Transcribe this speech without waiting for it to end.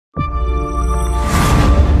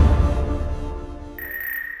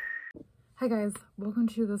Hi guys, welcome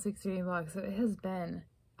to this week's reading vlog. So it has been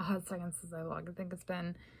a hot second since I vlogged. I think it's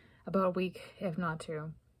been about a week, if not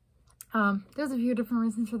two. There's a few different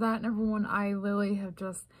reasons for that. Number one, I literally have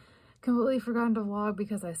just completely forgotten to vlog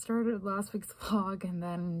because I started last week's vlog and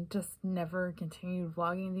then just never continued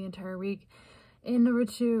vlogging the entire week. And number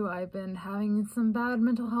two, I've been having some bad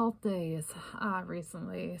mental health days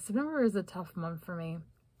recently. September is a tough month for me.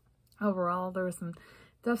 Overall, there was some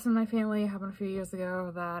deaths in my family happened a few years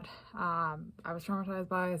ago that I was traumatized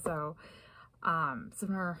by, so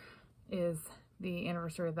September is the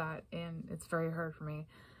anniversary of that, and it's very hard for me.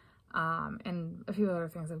 And a few other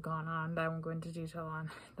things have gone on that I won't go into detail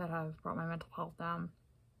on that have brought my mental health down.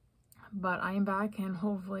 But I am back, and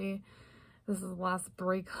hopefully this is the last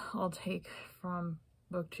break I'll take from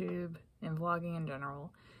booktube and vlogging in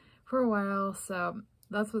general for a while, so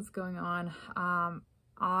that's what's going on.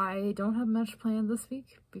 I don't have much planned this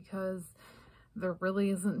week because there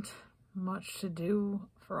really isn't much to do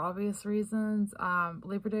for obvious reasons.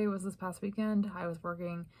 Labor Day was this past weekend. I was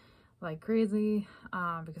working like crazy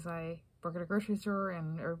because I work at a grocery store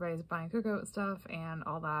and everybody's buying cookout stuff and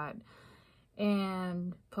all that.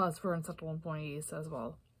 And plus we're essential employees as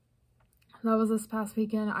well. That was this past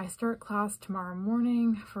weekend. I start class tomorrow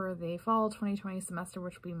morning for the fall 2020 semester,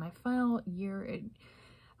 which will be my final year at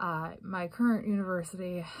my current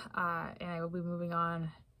university, and I will be moving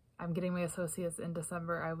on. I'm getting my associates in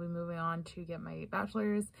December. I will be moving on to get my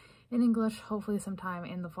bachelor's in English, hopefully sometime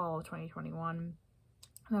in the fall of 2021.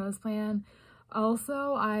 That was planned.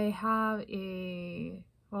 Also, I have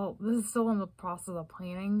well, this is still in the process of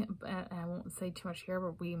planning, and I won't say too much here,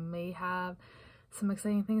 but we may have some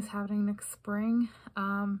exciting things happening next spring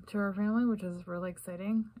to our family, which is really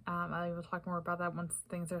exciting. I will talk more about that once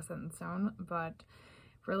things are set in stone, but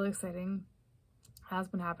really exciting has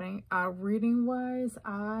been happening. Reading wise,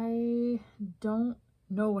 I don't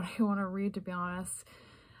know what I want to read, to be honest.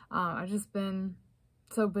 I've just been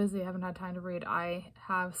so busy, I haven't had time to read. I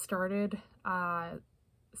have started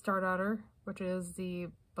Stardaughter, which is the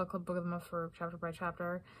book club book of the month for chapter by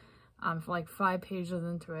chapter. I'm like 5 pages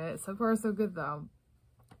into it. So far so good though.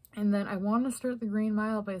 And then I want to start The Green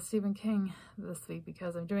Mile by Stephen King this week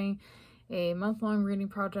because I'm doing a month-long reading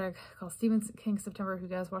project called Stephen King September. If you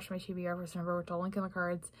guys watch my TBR for September, which I'll link in the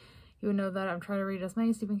cards, you would know that I'm trying to read as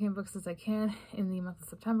many Stephen King books as I can in the month of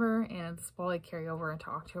September, and this will like carry over into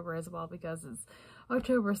October as well because it's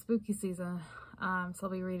October spooky season. So I'll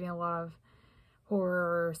be reading a lot of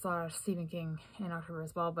horror / Stephen King in October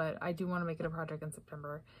as well, but I do want to make it a project in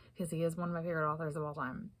September because he is one of my favorite authors of all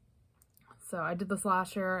time. So I did this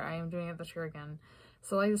last year, I am doing it this year again.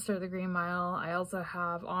 So I like to start The Green Mile. I also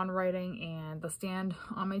have On Writing and The Stand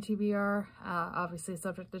on my TBR, obviously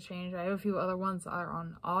subject to change. I have a few other ones that are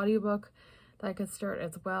on audiobook that I could start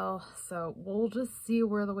as well. So we'll just see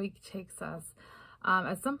where the week takes us.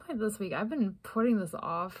 At some point this week, I've been putting this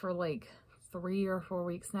off for like 3 or 4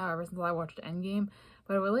 weeks now, ever since I watched Endgame.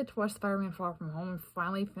 But I would like to watch Spider-Man Far From Home and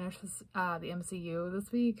finally finish this, the MCU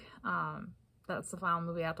this week. That's the final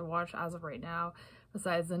movie I have to watch as of right now.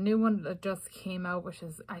 Besides the new one that just came out, which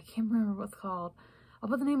is, I can't remember what it's called. I'll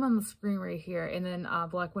put the name on the screen right here. And then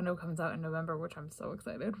Black Widow comes out in November, which I'm so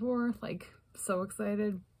excited for. Like, so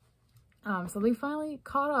excited. So they finally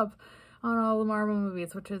caught up on all the Marvel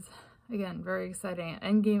movies, which is, again, very exciting.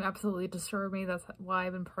 Endgame absolutely disturbed me. That's why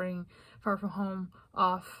I've been putting Far From Home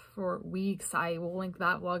off for weeks. I will link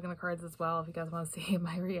that vlog in the cards as well if you guys want to see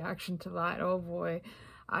my reaction to that. Oh boy,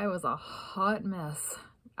 I was a hot mess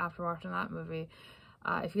after watching that movie.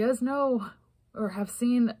 If you guys know or have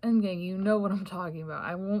seen Endgame, you know what I'm talking about.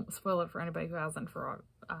 I won't spoil it for anybody who hasn't for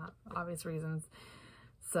obvious reasons.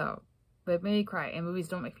 So, but it made me cry, and movies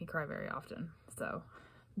don't make me cry very often. So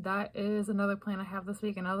that is another plan I have this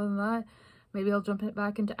week. And other than that, maybe I'll jump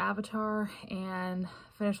back into Avatar and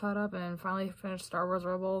finish that up and finally finish Star Wars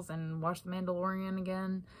Rebels and watch The Mandalorian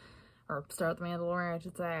again. Or start The Mandalorian, I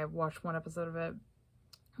should say. I watched 1 episode of it.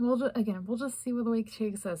 We'll just see where the week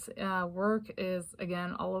takes us. Work is,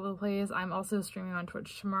 again, all over the place. I'm also streaming on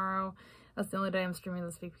Twitch tomorrow. That's the only day I'm streaming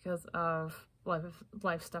this week because of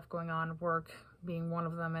life stuff going on, work being one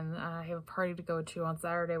of them, and I have a party to go to on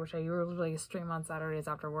Saturday, which I usually stream on Saturdays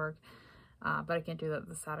after work, but I can't do that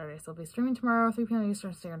this Saturday, so I'll be streaming tomorrow, 3 p.m.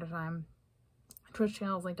 Eastern Standard Time. Twitch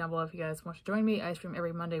channel is linked down below if you guys want to join me. I stream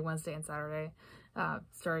every Monday, Wednesday, and Saturday,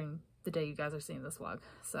 starting the day you guys are seeing this vlog,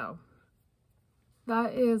 so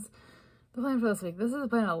that is the plan for this week. This has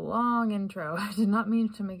been a long intro. I did not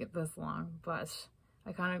mean to make it this long, but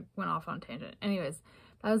I kind of went off on a tangent. Anyways,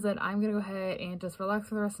 that is it. I'm going to go ahead and just relax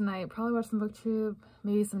for the rest of the night. Probably watch some booktube,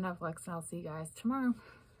 maybe some Netflix, and I'll see you guys tomorrow.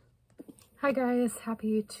 Hi guys,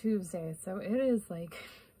 happy Tuesday. So it is like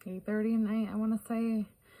 8:30 at night, I want to say.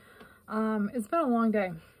 It's been a long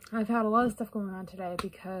day. I've had a lot of stuff going on today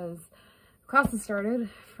because classes started,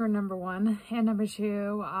 for number one, and number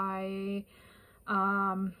two, how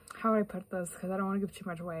would I put this, because I don't want to give too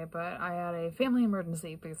much away, but I had a family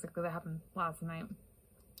emergency, basically, that happened last night.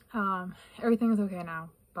 Everything is okay now,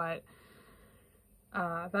 but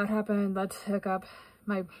that happened. That took up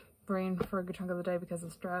my brain for a good chunk of the day because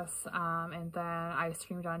of stress, and then I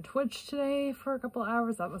streamed on Twitch today for a couple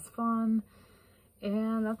hours. That was fun,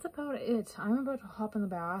 and that's about it. I'm about to hop in the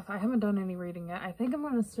bath. I haven't done any reading yet. I think I'm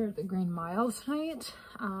going to start the Green Mile tonight,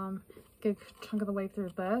 get a chunk of the way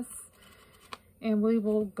through this, and we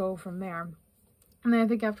will go from there. And then I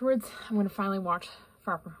think afterwards I'm going to finally watch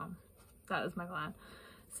Far From Home. That is my plan.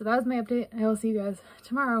 So that is my update. I will see you guys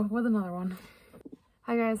tomorrow with another one.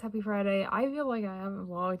 Hi guys, happy Friday. I feel like I haven't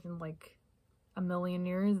vlogged in like a million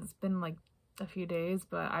years. It's been like a few days,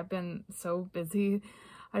 but I've been so busy.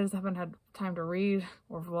 I just haven't had time to read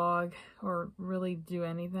or vlog or really do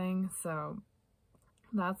anything. So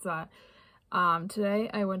that's that. Today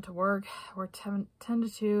I went to work. Worked 10 to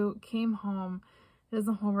 2, came home, did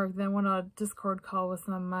some homework, then went on a Discord call with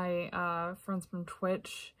some of my friends from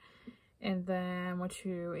Twitch, and then went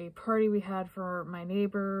to a party we had for my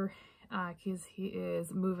neighbor, because he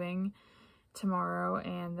is moving tomorrow,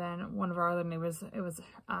 and then one of our other neighbors, it was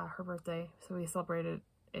her birthday, so we celebrated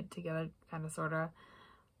it together, kind of, sort of.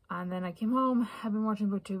 And then I came home. I've been watching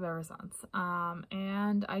BookTube ever since,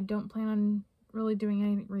 and I don't plan on really doing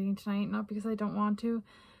any reading tonight, not because I don't want to,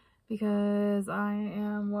 because I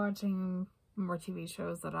am watching more TV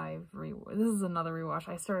shows that this is another rewatch.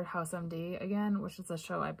 I started House MD again, which is a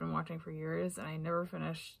show I've been watching for years, and I never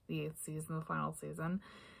finished the 8th season, the final season.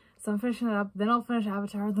 So I'm finishing it up, then I'll finish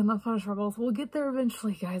Avatar, then I'll finish Rebels. We'll get there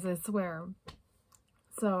eventually, guys, I swear.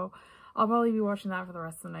 So I'll probably be watching that for the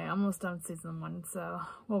rest of the night. I'm almost done with season 1, so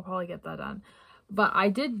we'll probably get that done. But I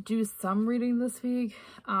did do some reading this week,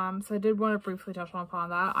 so I did want to briefly touch upon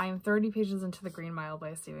that. I am 30 pages into The Green Mile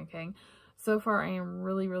by Stephen King. So far, I am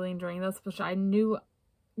really, really enjoying this, which I knew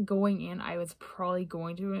going in I was probably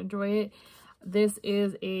going to enjoy it. This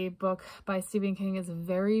is a book by Stephen King. It's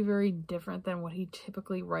very, very different than what he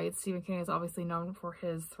typically writes. Stephen King is obviously known for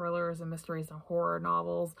his thrillers and mysteries and horror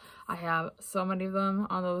novels. I have so many of them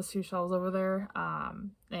on those 2 shelves over there,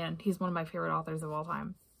 and he's one of my favorite authors of all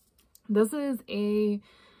time. This is a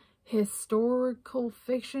historical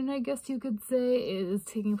fiction, I guess you could say. It is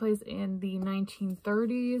taking place in the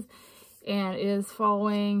 1930s and is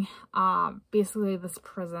following basically this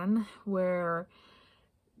prison where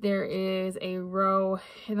there is a row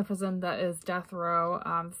in the prison that is death row.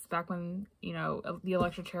 This is back when, you know, the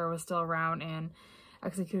electric chair was still around and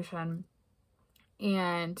execution.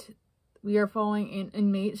 And we are following an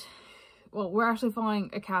inmate. Well, we're actually following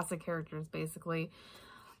a cast of characters, basically.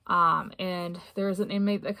 And there's an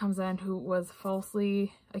inmate that comes in who was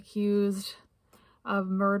falsely accused of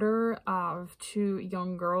murder of 2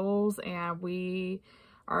 young girls, and we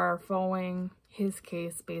are following his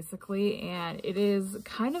case, basically. And it is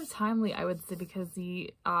kind of timely, I would say, because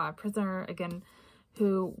the prisoner, again,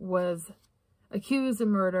 who was accused of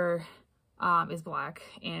murder is Black,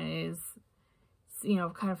 and is, you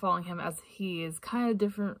know, kind of following him as he is kind of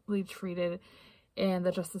differently treated in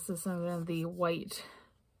the justice system than the white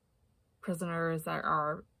prisoners that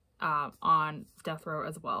are on death row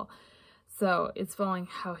as well. So it's following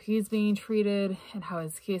how he's being treated and how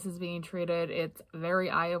his case is being treated. It's very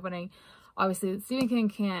eye-opening. Obviously, Stephen King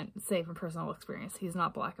can't say from personal experience. He's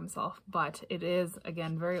not Black himself, but it is,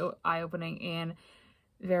 again, very eye-opening and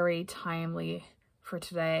very timely for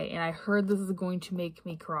today. And I heard this is going to make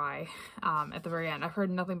me cry at the very end. I've heard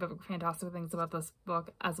nothing but fantastic things about this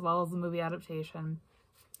book, as well as the movie adaptation.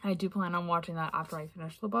 I do plan on watching that after I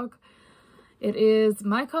finish the book. It is,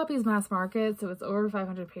 my copy is mass market, so it's over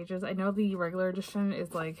 500 pages. I know the regular edition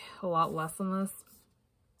is like a lot less than this,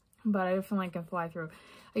 but I feel like I can fly through.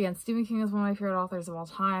 Again, Stephen King is one of my favorite authors of all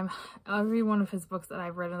time. Every one of his books that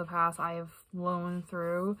I've read in the past, I have flown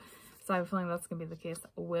through. So I have a feeling that's going to be the case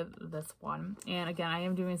with this one. And again, I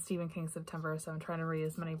am doing Stephen King September, so I'm trying to read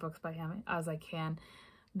as many books by him as I can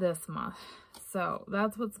this month. So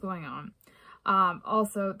that's what's going on.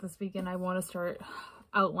 Also, this weekend, I want to start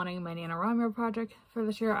outlining my NaNoWriMo project for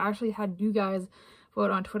this year. I actually had you guys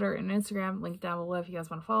vote on Twitter and Instagram, link down below if you guys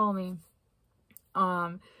want to follow me.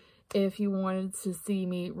 If you wanted to see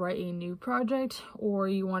me write a new project, or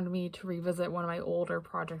you wanted me to revisit one of my older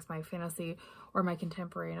projects, my fantasy or my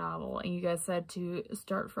contemporary novel, and you guys said to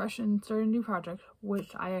start fresh and start a new project,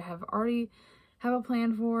 which I have already have a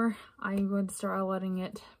plan for. I'm going to start outlining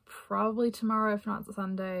it probably tomorrow, if not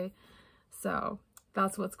Sunday. So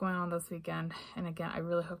that's what's going on this weekend. And again, I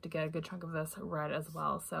really hope to get a good chunk of this read as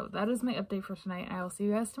well. So that is my update for tonight. I will see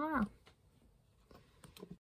you guys tomorrow.